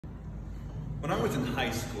When I was in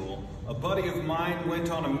high school, a buddy of mine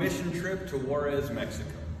went on a mission trip to Juarez,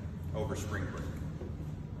 Mexico, over spring break.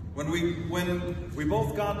 When we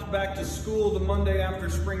both got back to school the Monday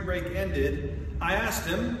after spring break ended, I asked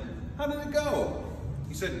him, "How did it go?"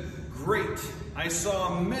 He said, "Great. I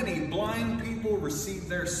saw many blind people receive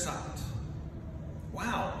their sight."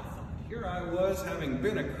 Wow, I thought, here I was, having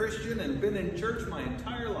been a Christian and been in church my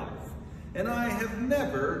entire life, and I have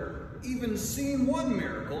never even seen one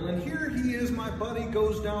miracle, and here he is, my buddy,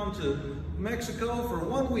 goes down to Mexico for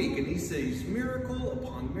 1 week, and he sees miracle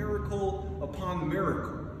upon miracle upon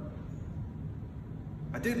miracle.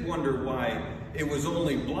 I did wonder why it was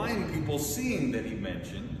only blind people seeing that he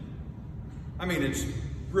mentioned. I mean, it's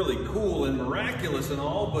really cool and miraculous and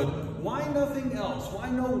all, but why nothing else? Why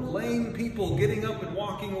no lame people getting up and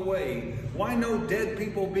walking away? Why no dead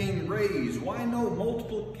people being raised? Why no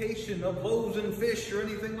multiplication of loaves and fish or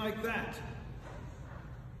anything like that?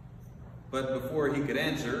 But before he could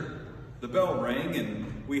answer, the bell rang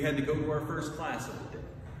and we had to go to our first class of the day.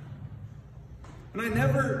 And I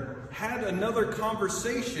never had another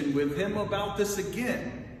conversation with him about this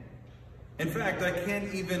again. In fact, I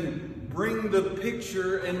can't even bring the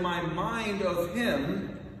picture in my mind of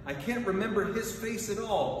him. I can't remember his face at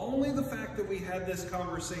all, only the fact that we had this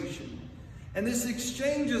conversation. And this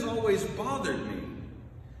exchange has always bothered me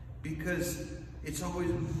because it's always,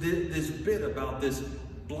 this bit about this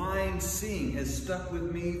blind seeing has stuck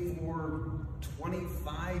with me for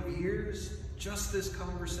 25 years. Just this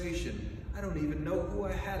conversation. I don't even know who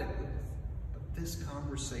I had it with, but this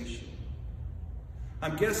conversation.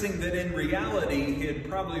 I'm guessing that in reality, he had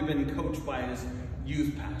probably been coached by his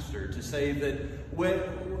youth pastor to say that when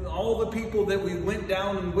all the people that we went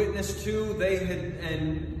down and witnessed to,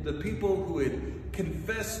 and the people who had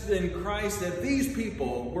confessed in Christ, that these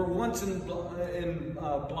people were once in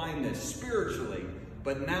blindness spiritually,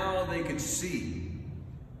 but now they could see.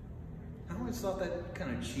 I always thought that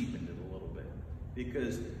kind of cheapened it a little bit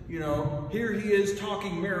because, you know, here he is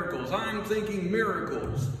talking miracles. I'm thinking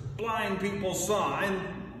miracles. Blind people saw,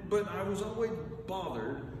 but I was always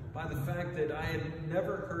bothered by the fact that I had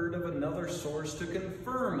never heard of another source to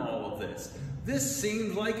confirm all of this. This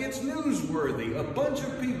seems like it's newsworthy. A bunch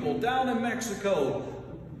of people down in Mexico,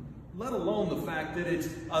 let alone the fact that it's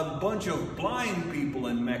a bunch of blind people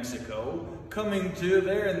in Mexico coming to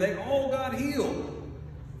there and they all got healed.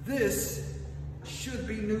 This should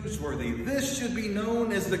be newsworthy. This should be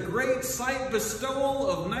known as the Great Sight Bestowal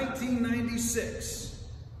of 1996.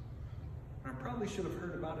 I probably should have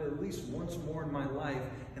heard about it at least once more in my life,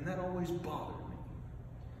 and that always bothered me.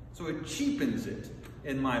 So it cheapens it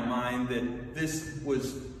in my mind that this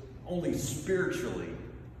was only spiritually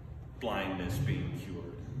blindness being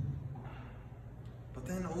cured. But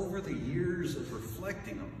then over the years of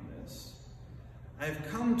reflecting on this, I've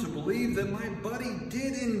come to believe that my buddy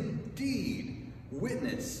did indeed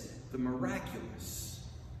witness the miraculous.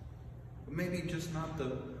 But maybe just not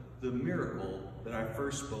the miracle that I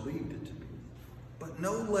first believed it to be, but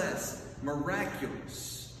no less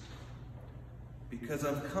miraculous. Because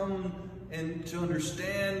I've come to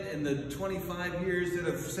understand in the 25 years that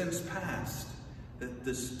have since passed that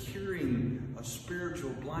this curing of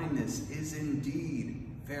spiritual blindness is indeed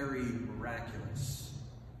very miraculous.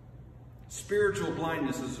 Spiritual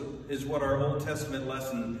blindness is what our Old Testament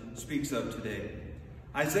lesson speaks of today.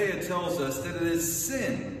 Isaiah tells us that it is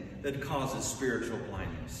sin that causes spiritual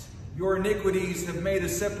blindness. Your iniquities have made a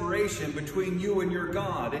separation between you and your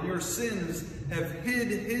God, and your sins have hid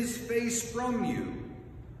his face from you,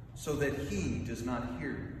 so that he does not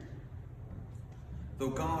hear you. Though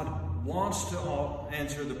God wants to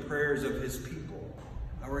answer the prayers of his people,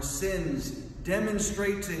 our sins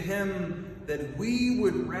demonstrate to him that we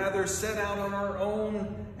would rather set out on our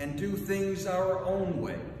own and do things our own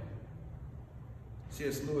way.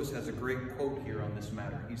 C.S. Lewis has a great quote here on this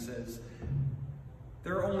matter. He says,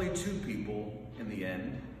 "There are only two people in the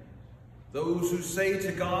end, those who say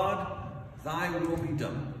to God, 'Thy will be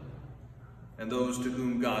done,' and those to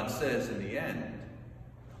whom God says in the end,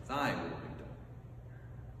 'Thy will be done.'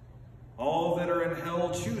 All that are in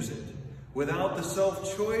hell choose it. Without the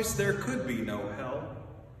self-choice, there could be no hell.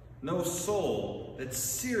 No soul that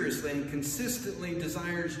seriously and consistently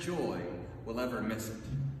desires joy will ever miss it."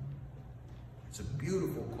 It's a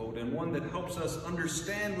beautiful quote and one that helps us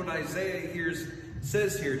understand what Isaiah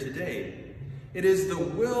says here today. It is the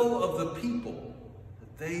will of the people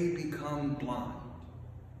that they become blind.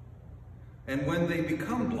 And when they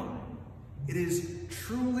become blind, it is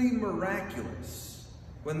truly miraculous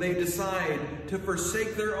when they decide to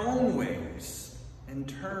forsake their own ways and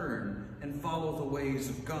turn and follow the ways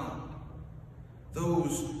of God.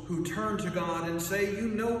 Those who turn to God and say, you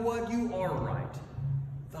know what, you are right.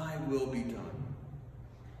 Thy will be done.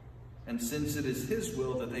 And since it is his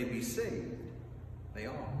will that they be saved, they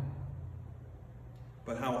are.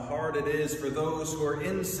 But how hard it is for those who are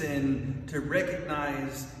in sin to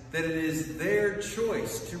recognize that it is their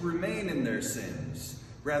choice to remain in their sins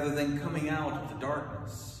rather than coming out of the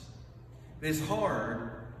darkness. It is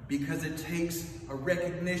hard because it takes a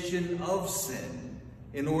recognition of sin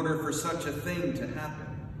in order for such a thing to happen.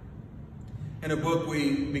 In a book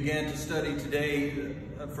we began to study today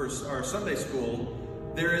for our Sunday school,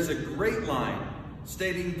 there is a great line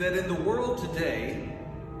stating that in the world today,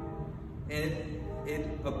 it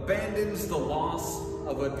abandons the loss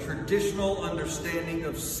of a traditional understanding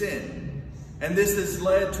of sin. And this has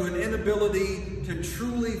led to an inability to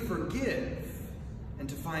truly forgive and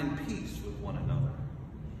to find peace with one another.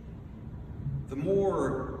 The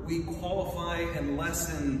more we qualify and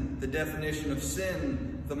lessen the definition of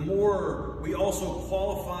sin, the more we also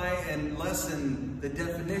qualify and lessen the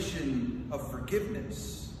definition of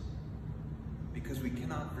forgiveness. Because we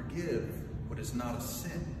cannot forgive what is not a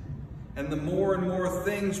sin. And the more and more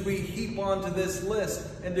things we heap onto this list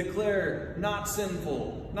and declare not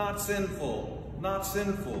sinful, not sinful, not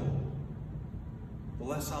sinful, the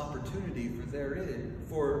less opportunity there is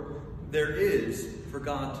for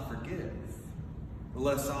God to forgive. The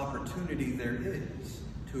less opportunity there is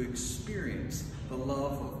to experience the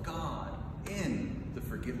love of God in the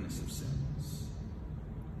forgiveness of sins.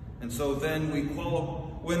 And so then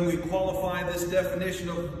when we qualify this definition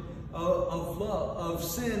of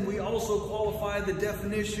sin, we also qualify the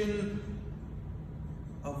definition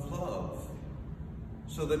of love.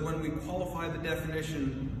 So that when we qualify the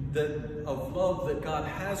definition of love that God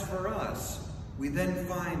has for us, we then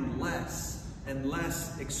find less and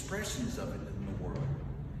less expressions of it in the world.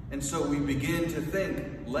 And so we begin to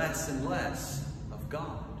think less and less of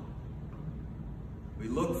God. We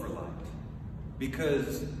look for light.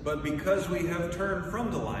 But because we have turned from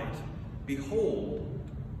the light, behold,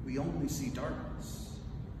 we only see darkness.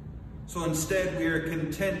 So instead we are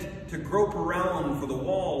content to grope around for the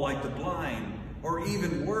wall like the blind, or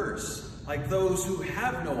even worse, like those who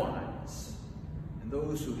have no eyes. And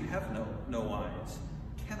those who have no eyes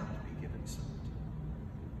cannot be given sight.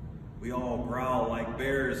 We all growl like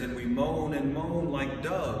bears and we moan and moan like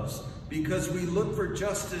doves because we look for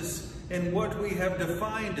justice in what we have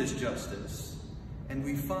defined as justice, and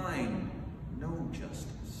we find no justice.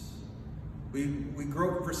 We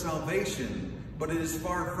grope for salvation, but it is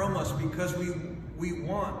far from us because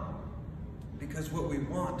what we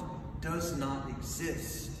want does not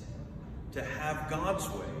exist. To have God's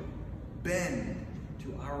way bend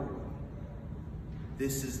to our way.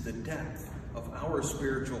 This is the depth of our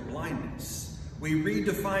spiritual blindness. We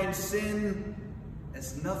redefine sin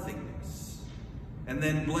as nothingness, and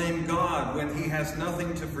then blame God when he has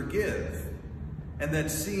nothing to forgive, and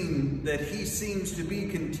that he seems to be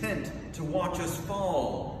content to watch us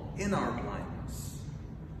fall in our blindness.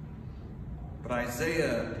 But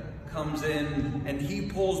Isaiah comes in and he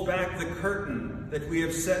pulls back the curtain that we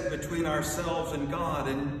have set between ourselves and God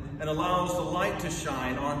and allows the light to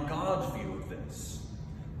shine on God's view of this.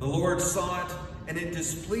 The Lord saw it, and it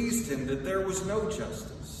displeased him that there was no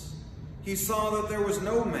justice. He saw that there was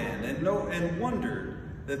no man and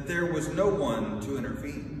wondered that there was no one to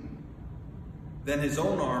intervene. Then with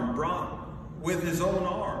his own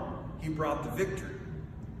arm, he brought the victory,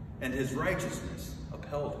 and his righteousness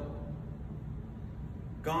upheld him.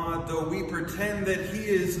 God, though we pretend that he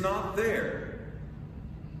is not there,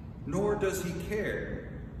 nor does he care,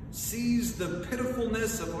 sees the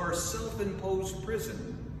pitifulness of our self-imposed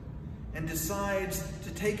prison and decides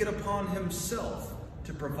to take it upon himself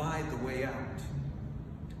to provide the way out.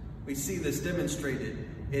 We see this demonstrated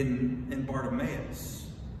in Bartimaeus.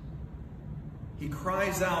 He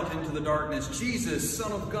cries out into the darkness, Jesus,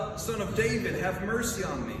 Son of God, Son of David, have mercy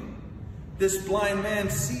on me. This blind man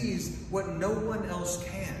sees what no one else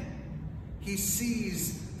can. He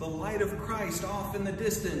sees the light of Christ off in the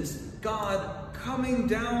distance, God coming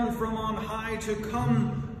down from on high to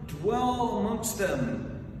come dwell amongst them.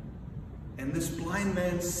 And this blind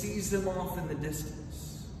man sees him off in the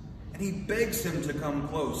distance, and he begs him to come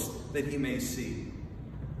close that he may see.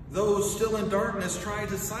 Those still in darkness try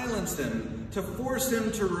to silence him, to force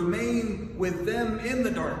him to remain with them in the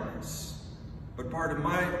darkness. But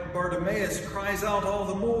Bartimaeus cries out all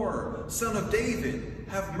the more, Son of David,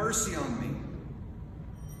 have mercy on me.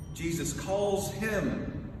 Jesus calls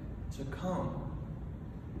him to come.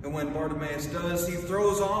 And when Bartimaeus does, he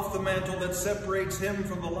throws off the mantle that separates him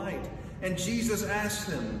from the light. And Jesus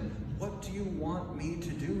asks him, what do you want me to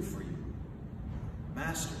do for you?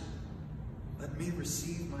 Master, let me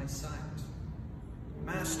receive my sight.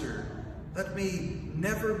 Master, let me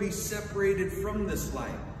never be separated from this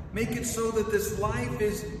light. Make it so that this light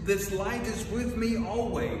is with me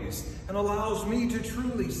always and allows me to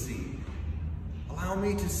truly see. Allow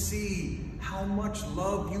me to see how much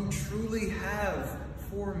love you truly have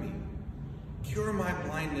for me. Cure my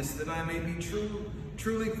blindness that I may be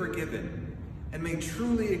truly forgiven and may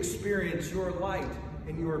truly experience your light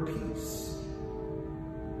and your peace.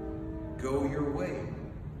 Go your way.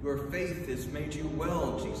 Your faith has made you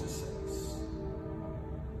well, Jesus says.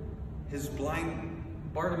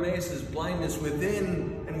 Bartimaeus' blindness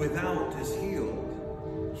within and without is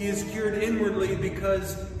healed. He is cured inwardly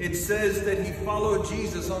because it says that he followed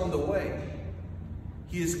Jesus on the way.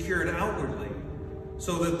 He is cured outwardly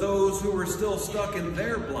so that those who were still stuck in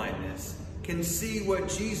their blindness can see what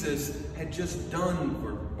Jesus had just done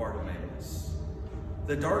for Bartimaeus.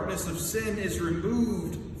 The darkness of sin is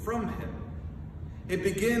removed from him. It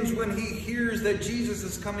begins when he hears that Jesus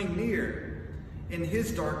is coming near. In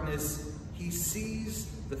his darkness, he sees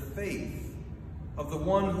the faith of the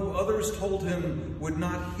one who others told him would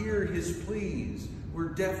not hear his pleas, were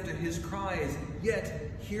deaf to his cries,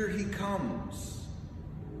 yet here he comes.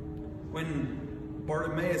 When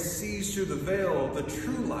Bartimaeus sees through the veil the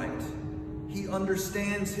true light, he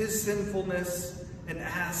understands his sinfulness and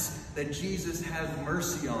asks that Jesus have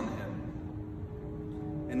mercy on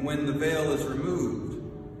him. And when the veil is removed,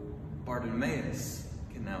 Bartimaeus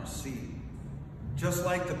can now see. Just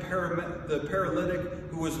like the paralytic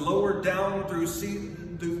who was lowered down through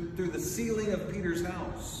the ceiling of Peter's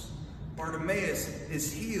house, Bartimaeus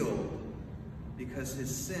is healed because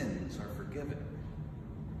his sins are forgiven.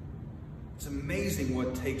 It's amazing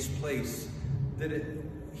what takes place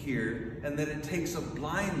here, and that it takes a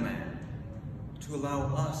blind man to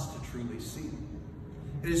allow us to truly see.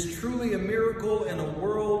 It is truly a miracle in a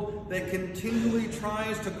world that continually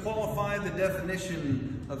tries to qualify the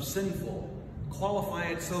definition of sinful. Qualify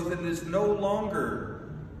it so that it is no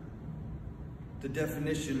longer the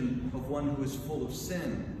definition of one who is full of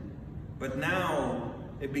sin, but now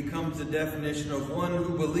it becomes the definition of one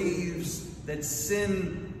who believes that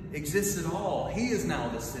sin exists at all. He is now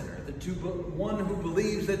the sinner. One who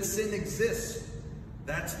believes that sin exists,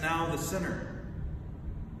 that's now the sinner.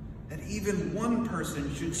 That even one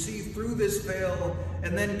person should see through this veil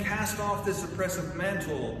and then cast off this oppressive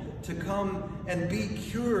mantle to come and be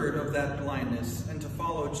cured of that blindness and to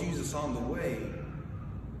follow Jesus on the way.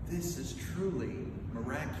 This is truly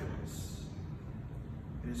miraculous.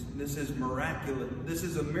 This is miraculous. This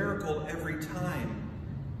is a miracle every time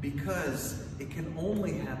because it can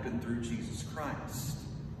only happen through Jesus Christ.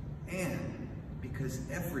 And because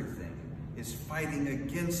everything is fighting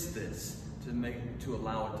against this to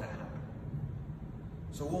allow it to happen.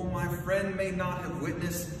 So while my friend may not have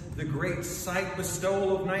witnessed the great sight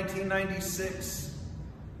bestowal of 1996,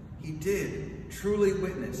 he did truly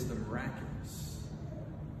witness the miraculous.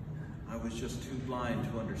 I was just too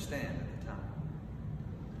blind to understand at the time.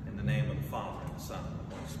 In the name of the Father, and the Son,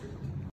 and the Holy Spirit.